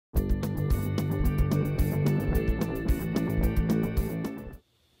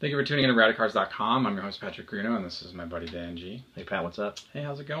Thank you for tuning in to Radicards.com. I'm your host, Patrick Greeno, and this is my buddy, Dan G. Hey, Pat, what's up? Hey,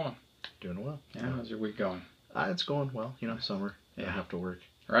 how's it going? Doing well. Yeah, how's your week going? It's going well. You know, summer. Yeah. I have to work.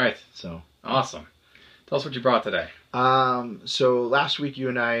 Right. So. Awesome. Tell us what you brought today. So last week you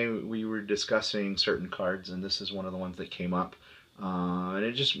and I, we were discussing certain cards, and this is one of the ones that came up. And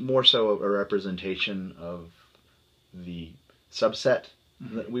it's just more so a representation of the subset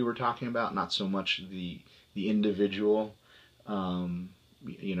that we were talking about, not so much the individual.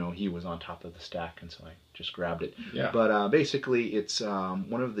 You know, he was on top of the stack, and so I just grabbed it. Yeah. But basically, it's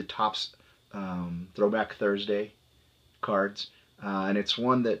one of the Topps Throwback Thursday cards, and it's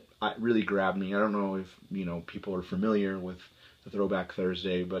one that really grabbed me. I don't know if people are familiar with the Throwback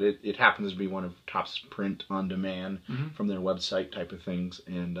Thursday, but it happens to be one of Topps print on demand from their website type of things,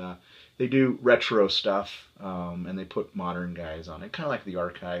 and they do retro stuff, and they put modern guys on it, kind of like the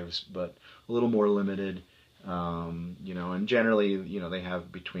archives, but a little more limited. And generally, they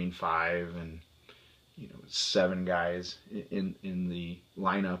have between 5 and 7 guys in the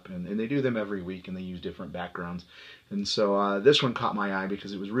lineup, and they do them every week, and they use different backgrounds. And so this one caught my eye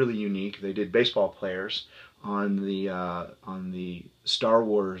because it was really unique. They did baseball players on the Star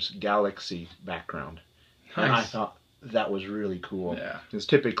Wars Galaxy background. Nice. And I thought that was really cool. Yeah. Because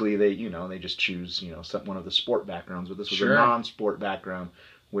typically they just choose one of the sport backgrounds, but this was a non-sport background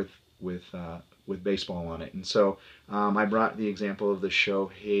with baseball on it. And so I brought the example of the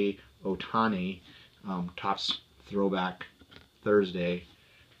Shohei Ohtani Topps Throwback Thursday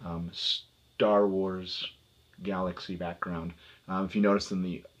Star Wars Galaxy background. If you notice in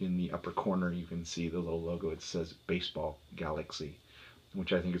the upper corner, you can see the little logo. It says Baseball Galaxy,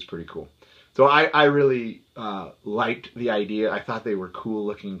 which I think is pretty cool. So I really liked the idea. I thought they were cool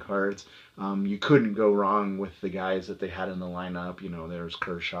looking cards. You couldn't go wrong with the guys that they had in the lineup. There's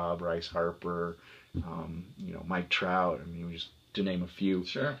Kershaw, Bryce Harper, Mike Trout. I mean, just to name a few.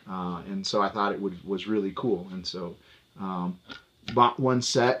 Sure. And so I thought it was really cool. And so bought one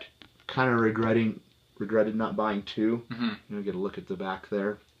set, kind of regretted not buying two. Get a look at the back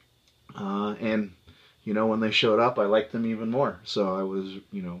there. And when they showed up, I liked them even more. So I was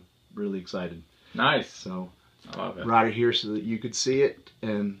really excited. Nice. So I love it. Brought it here so that you could see it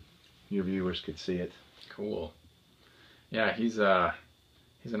and your viewers could see it. Cool. Yeah, he's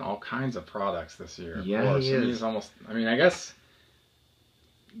in all kinds of products this year. Yeah, he is. He's almost. I mean, I guess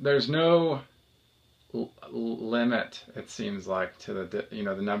there's no limit. It seems like to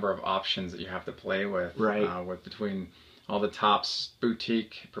the number of options that you have to play with. Right. Between all the Topps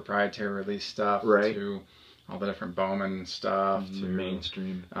boutique proprietary release stuff. Right. To all the different Bowman stuff. To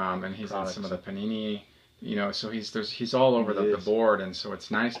mainstream. And he's products. in some of the Panini. So he's all over the board, and so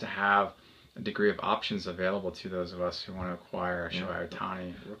it's nice to have a degree of options available to those of us who want to acquire a Shohei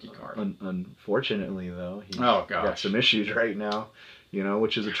Ohtani rookie card. Unfortunately, though, he's got some issues right now,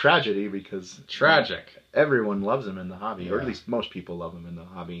 which is a tragedy because everyone loves him in the hobby, or at least most people love him in the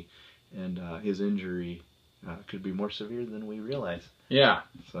hobby, and his injury could be more severe than we realize. Yeah.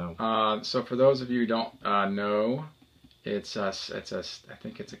 So for those of you who don't know, I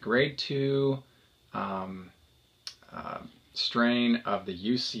think it's a grade 2 strain of the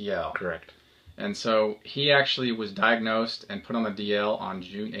UCL. Correct. And so he actually was diagnosed and put on the DL on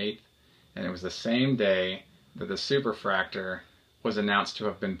June 8th, and it was the same day that the superfractor was announced to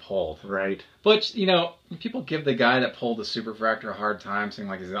have been pulled. Right. But, people give the guy that pulled the superfractor a hard time, saying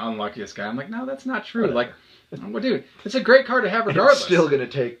like he's the unluckiest guy. I'm like, no, that's not true. Like, well, dude, it's a great card to have regardless. It's still going to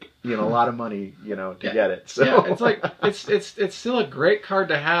take, a lot of money, to get it. So. Yeah, it's like, it's still a great card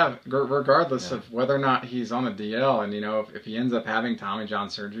to have regardless of whether or not he's on the DL. And, if he ends up having Tommy John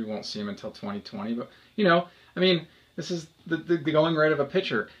surgery, we won't see him until 2020. But, I mean, this is the going rate of a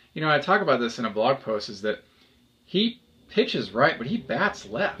pitcher. I talk about this in a blog post, is that he pitches right, but he bats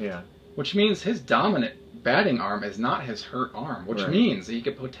left. Yeah. Which means his dominant batting arm is not his hurt arm, which means that he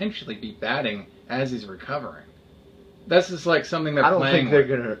could potentially be batting as he's recovering. This is like something they're playing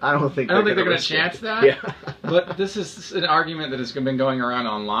with. I don't think they're gonna chance that. Yeah. But this is an argument that has been going around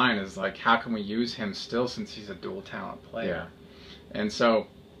online, is like, how can we use him still since he's a dual talent player? Yeah. And so,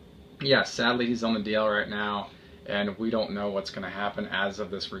 yeah, sadly he's on the DL right now, and we don't know what's going to happen as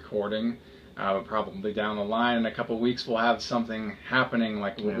of this recording. But probably down the line in a couple of weeks we'll have something happening.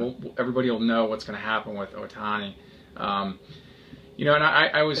 Like everybody will know what's going to happen with Ohtani. And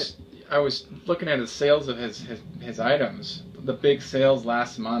I was looking at the sales of his items, the big sales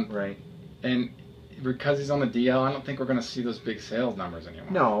last month. Right. And because he's on the DL, I don't think we're going to see those big sales numbers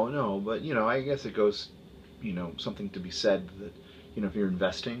anymore. No, but I guess it goes, something to be said that if you're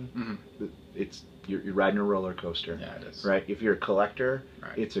investing, it's you're riding a roller coaster. Yeah, it is. Right. If you're a collector,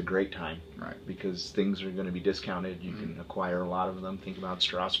 Right. it's a great time. Right. Because things are going to be discounted. You can acquire a lot of them. Think about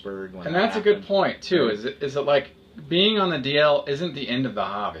Strasbourg. And that's a good point too. Right. Is it like being on the DL isn't the end of the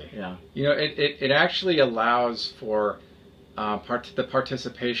hobby? Yeah. You know, it actually allows for the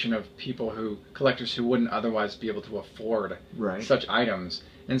participation of collectors who wouldn't otherwise be able to afford such items.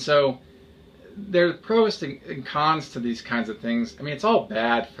 And so there are pros and cons to these kinds of things. I mean, it's all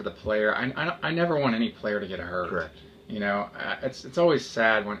bad for the player. I never want any player to get hurt. Correct. You know, it's always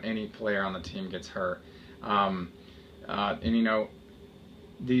sad when any player on the team gets hurt. And you know,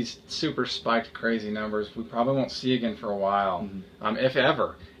 these super spiked crazy numbers we probably won't see again for a while, if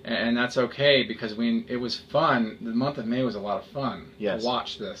ever. And that's okay, because it was fun. The month of May was a lot of fun to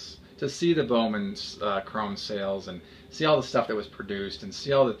watch this, to see the Bowman's Chrome sales and see all the stuff that was produced and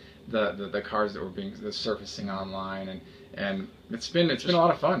see all the cards that were surfacing online, and it's been a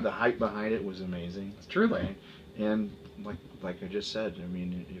lot of fun. The hype behind it was amazing. Truly. Right? And like I just said, I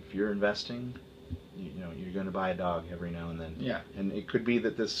mean, if you're investing, you know, you're going to buy a dog every now and then. Yeah. And it could be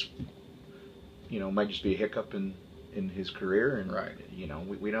that this, you know, might just be a hiccup in his career, and you know,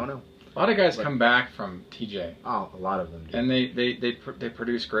 we don't know. A lot of guys come back from TJ. Oh, a lot of them do. And they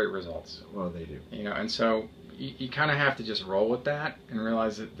produce great results. Well, they do. You know, and so you kind of have to just roll with that and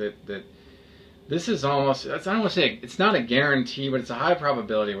realize that this is almost, I don't want to say it's not a guarantee, but it's a high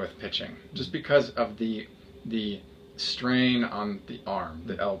probability with pitching, just because of the strain on the arm,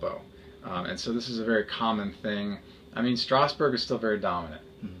 the elbow. And so this is a very common thing. I mean, Strasburg is still very dominant.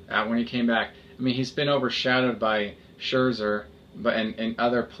 When he came back, I mean, he's been overshadowed by Scherzer and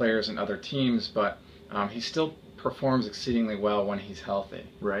other players and other teams, but he still performs exceedingly well when he's healthy.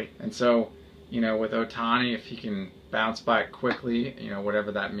 Right. And so, you know, with Ohtani, if he can bounce back quickly, you know,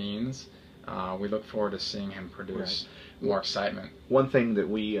 whatever that means, we look forward to seeing him produce more excitement. One thing that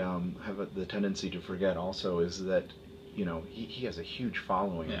we have the tendency to forget also is that, you know, he has a huge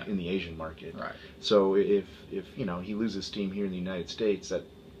following in the Asian market. Right. So if you know, he loses steam here in the United States, that,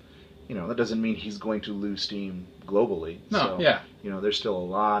 you know, that doesn't mean he's going to lose steam globally. No, so, you know, there's still a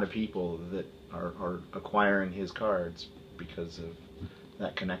lot of people that are acquiring his cards because of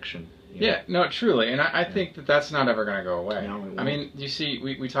that connection. Yeah, no, truly. And I think that's not ever going to go away. No, it won't. I mean, you see,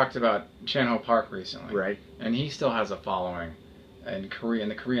 we talked about Chan-Ho Park recently. Right. And he still has a following in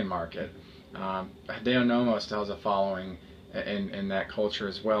the Korean market. Hideo Nomo still has a following in that culture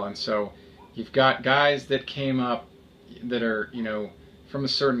as well. And so you've got guys that came up that are, you know, from a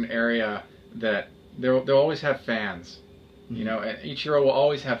certain area that they'll always have fans. You know, and Ichiro will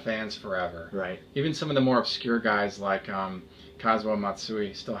always have fans forever. Right. Even some of the more obscure guys like Kazuo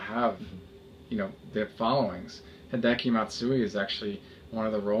Matsui still have, you know, their followings. Hideki Matsui is actually one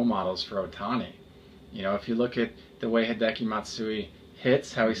of the role models for Ohtani. You know, if you look at the way Hideki Matsui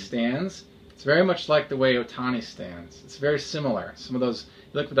hits, how he stands, it's very much like the way Ohtani stands. It's very similar. Some of those,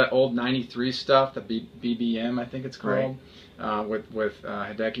 you look at that old 93 stuff, the BBM, I think it's called, with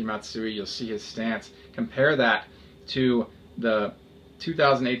Hideki Matsui, you'll see his stance. Compare that to the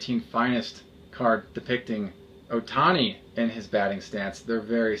 2018 Finest card depicting Ohtani and his batting stance. They're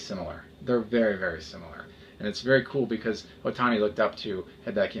very similar. They're very, very similar. And it's very cool because Ohtani looked up to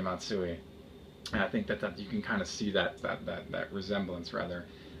Hideki Matsui. And I think that you can kind of see that resemblance, rather.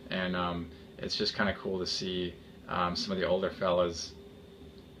 And it's just kind of cool to see some of the older fellas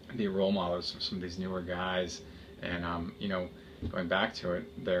be role models for some of these newer guys. And, you know, going back to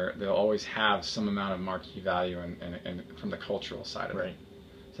it, they'll always have some amount of marquee value and from the cultural side of it.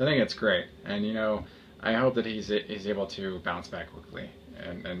 So I think it's great. And, you know, I hope that he's able to bounce back quickly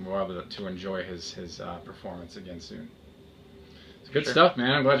and we're able to enjoy his performance again soon. It's good stuff,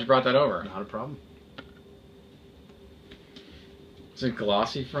 man. I'm glad you brought that over. Not a problem. Is it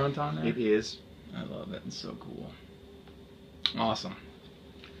glossy front on there? It is. I love it. It's so cool. Awesome.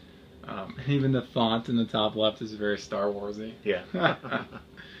 Even the font in the top left is very Star Warsy. Yeah.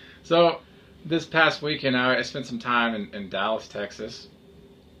 So this past weekend, I spent some time in Dallas, Texas.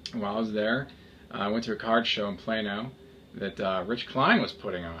 While I was there, I went to a card show in Plano that Rich Klein was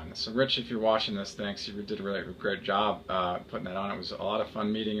putting on. So Rich, if you're watching this, thanks. You did a really great job putting that on. It was a lot of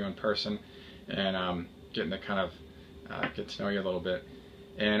fun meeting you in person and getting to kind of get to know you a little bit.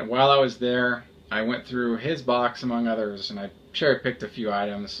 And while I was there, I went through his box among others, and I cherry-picked a few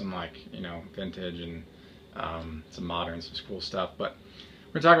items, some like, you know, vintage and some modern, some cool stuff. But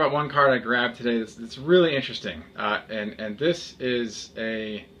we're going to talk about one card I grabbed today that's really interesting. And this is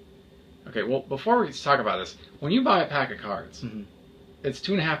a... Okay, well, before we talk about this, when you buy a pack of cards, it's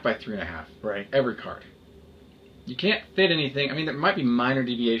 2.5 by 3.5. Right. Every card. You can't fit anything. I mean, there might be minor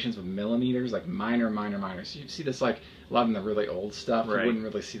deviations with millimeters, like minor. So you see this like a lot in the really old stuff. You wouldn't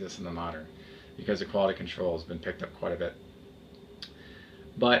really see this in the modern. because the quality control has been picked up quite a bit.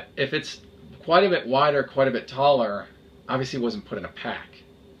 But if it's quite a bit wider, quite a bit taller, obviously it wasn't put in a pack.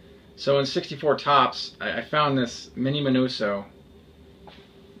 So in 64 tops, I found this Minnie Minoso.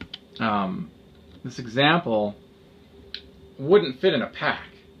 This example wouldn't fit in a pack.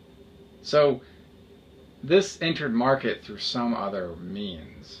 So this entered market through some other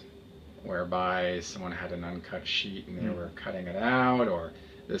means, whereby someone had an uncut sheet and they were cutting it out, or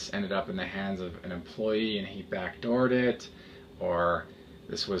this ended up in the hands of an employee and he backdoored it, or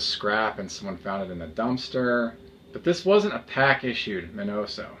this was scrap and someone found it in a dumpster. But this wasn't a pack issued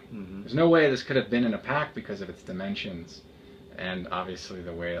Minoso. There's no way this could have been in a pack because of its dimensions and obviously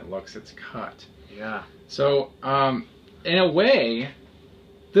the way it looks, it's cut. Yeah. So in a way,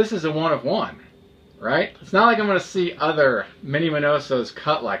 this is a one of one, right? It's not like I'm going to see other Minnie Minosos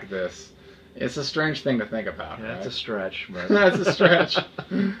cut like this. It's a strange thing to think about. Yeah, that's right? a stretch. But... That's a stretch.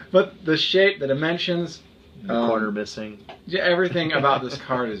 But the shape, the dimensions, the corner missing. Yeah, everything about this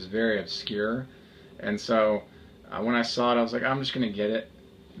card is very obscure. And so when I saw it, I was like, I'm just going to get it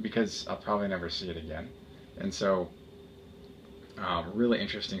because I'll probably never see it again. And so really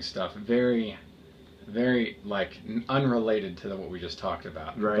interesting stuff. Very, very like unrelated to what we just talked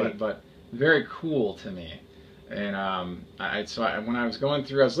about. Right. But very cool to me. And when I was going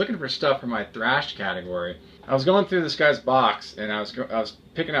through, I was looking for stuff for my thrashed category. I was going through this guy's box, and I was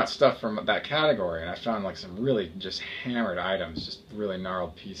picking out stuff from that category, and I found like some really just hammered items, just really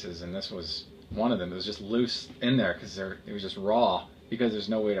gnarled pieces. And this was one of them. It was just loose in there because it was just raw because there's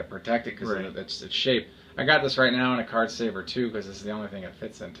no way to protect it because of its shape. I got this right now in a card saver too because this is the only thing it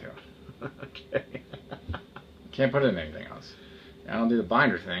fits into. Okay. Can't put it in anything else. I don't do the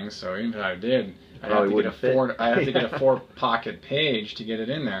binder thing, so even if I did, I'd have to get a 4-pocket page to get it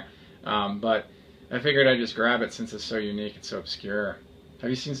in there. But I figured I'd just grab it since it's so unique and so obscure. Have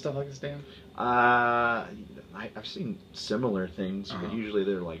you seen stuff like this, Dan? I've seen similar things, but usually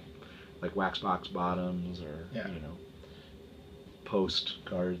they're like wax box bottoms or post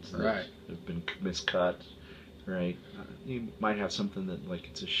cards that have been miscut. Right. You might have something that like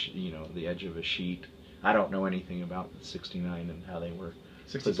it's the edge of a sheet. I don't know anything about the 69 and how they were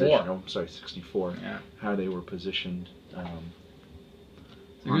 64. Oh, sorry, 64. Yeah. How they were positioned on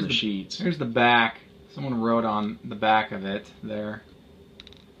the sheets. Here's the back. Someone wrote on the back of it there.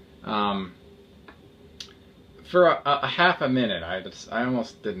 For a half a minute, I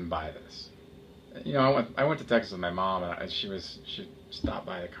almost didn't buy this. I went to Texas with my mom, and she stopped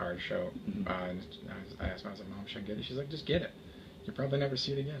by the card show, and I asked her, I was like, Mom, should I get it? She's like, just get it. You'll probably never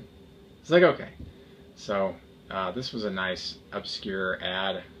see it again. It's like, okay. So this was a nice obscure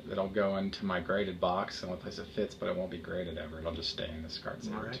ad that'll go into my graded box, the only place it fits, but it won't be graded ever. It'll just stay in this card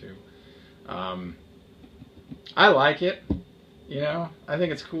saver too. I like it. I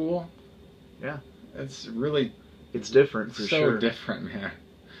think it's cool. Yeah. It's different for sure. So different, man.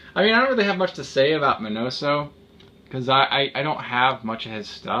 I mean, I don't really have much to say about Minoso because I don't have much of his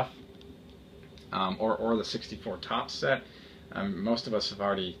stuff or the 64 top set. Most of us have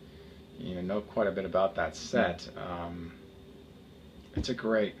already know quite a bit about that set. It's a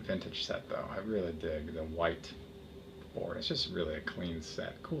great vintage set, though. I really dig the white board. It's just really a clean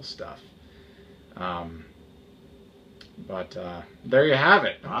set. Cool stuff. But there you have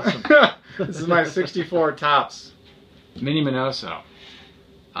it. Awesome. This is my 64 tops Minnie Minoso.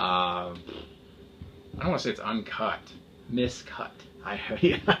 I don't want to say it's uncut. Miscut.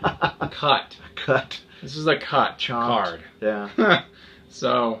 Cut. This is a cut card. Yeah.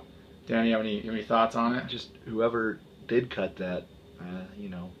 So, Dan, you have any thoughts on it? Just whoever did cut that,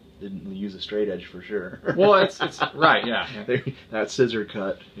 didn't use a straight edge for sure. Well, it's right, yeah. That scissor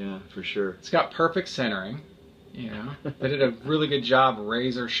cut, yeah, for sure. It's got perfect centering. They did a really good job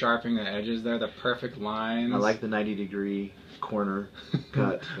razor sharpening the edges there, the perfect lines. I like the 90-degree corner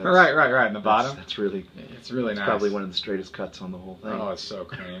cut. Right. In the bottom. It's really nice. Probably one of the straightest cuts on the whole thing. Oh, it's so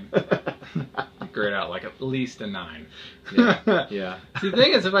clean. Grade out like at least a 9. Yeah. See, the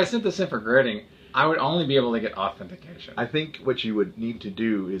thing is, if I sent this in for grading, I would only be able to get authentication. I think what you would need to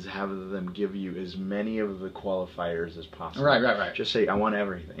do is have them give you as many of the qualifiers as possible. Right. Just say, I want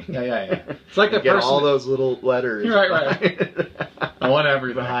everything. Yeah. It's like the get all those little letters. Right. I want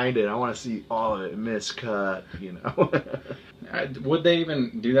everything. Behind it. I want to see all of it miscut, Would they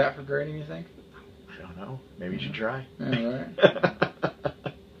even do that for grading, you think? I don't know. Maybe you should try. Yeah,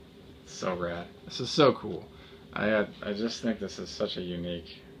 right. So rad. This is so cool. I just think this is such a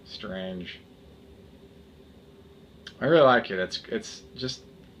unique, strange... I really like it. It's just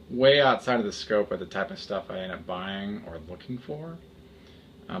way outside of the scope of the type of stuff I end up buying or looking for,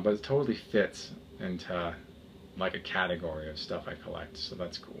 but it totally fits into like a category of stuff I collect, so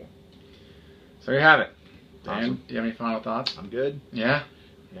that's cool. So you have it. Awesome. Dan, do you have any final thoughts? I'm good. Yeah?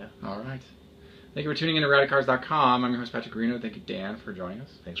 Yeah. All right. Thank you for tuning in to Radicards.com. I'm your host, Patrick Reno. Thank you, Dan, for joining us.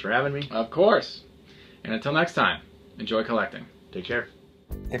 Thanks for having me. Of course. And until next time, enjoy collecting. Take care.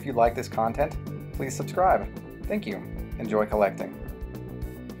 If you like this content, please subscribe. Thank you. Enjoy collecting.